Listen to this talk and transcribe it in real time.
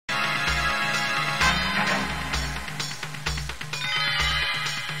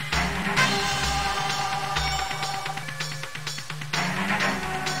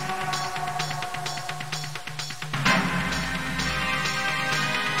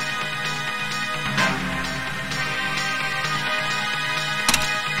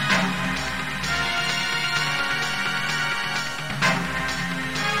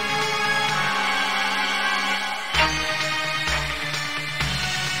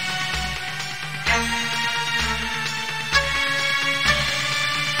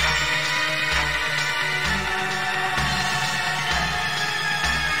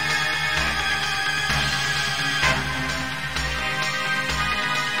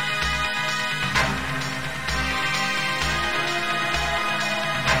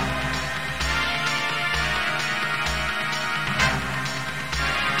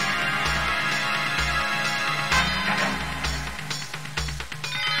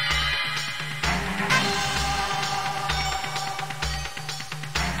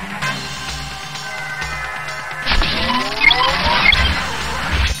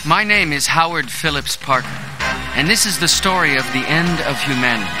My name is Howard Phillips Parker, and this is the story of the end of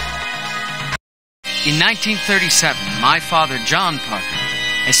humanity. In 1937, my father, John Parker,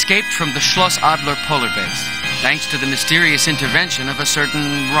 escaped from the Schloss Adler polar base, thanks to the mysterious intervention of a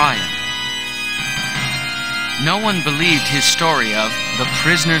certain Ryan. No one believed his story of the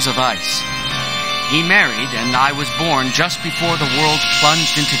Prisoners of Ice. He married, and I was born just before the world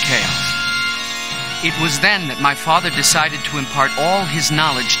plunged into chaos. It was then that my father decided to impart all his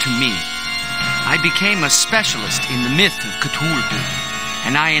knowledge to me. I became a specialist in the myth of Cthulhu,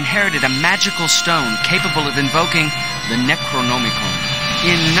 and I inherited a magical stone capable of invoking the Necronomicon.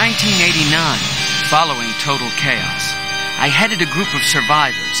 In 1989, following total chaos, I headed a group of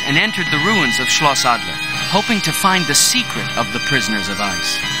survivors and entered the ruins of Schloss Adler, hoping to find the secret of the Prisoners of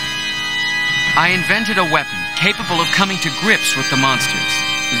Ice. I invented a weapon capable of coming to grips with the monsters,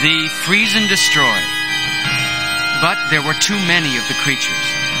 the freeze and destroy. But there were too many of the creatures.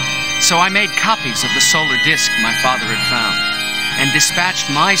 So I made copies of the solar disk my father had found and dispatched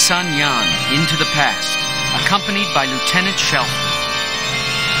my son Jan into the past, accompanied by Lieutenant Shelton.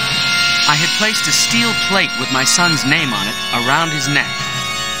 I had placed a steel plate with my son's name on it around his neck.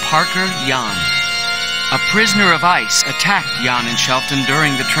 Parker Jan. A prisoner of ice attacked Jan and Shelton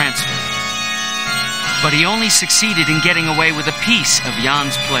during the transfer. But he only succeeded in getting away with a piece of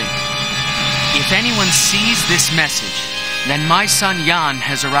Jan's plate. If anyone sees this message, then my son Jan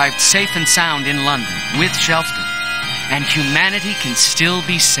has arrived safe and sound in London with Shelton, and humanity can still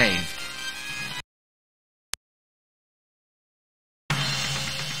be saved.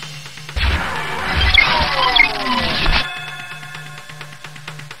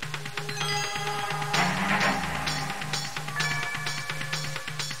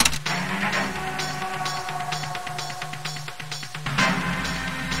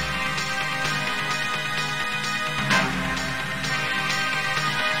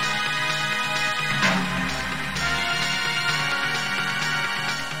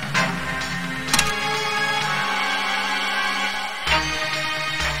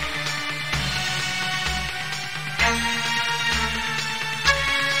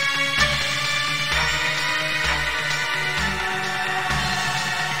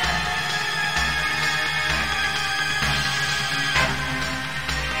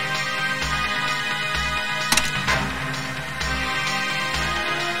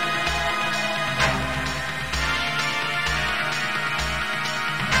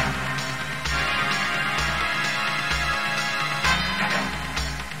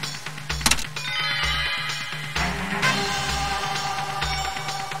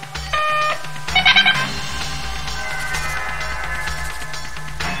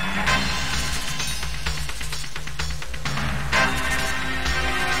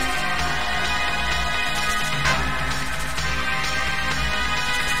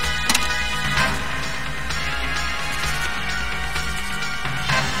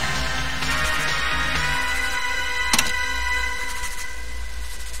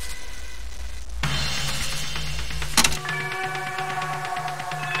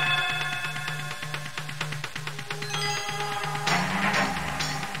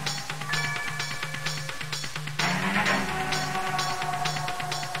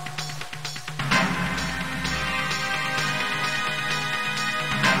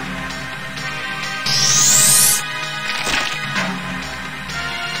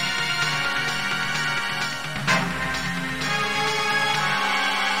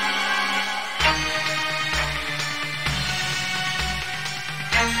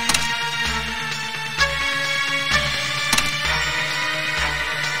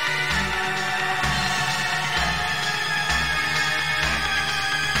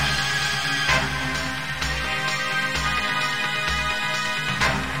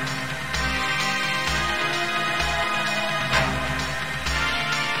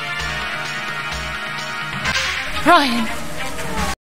 Ryan!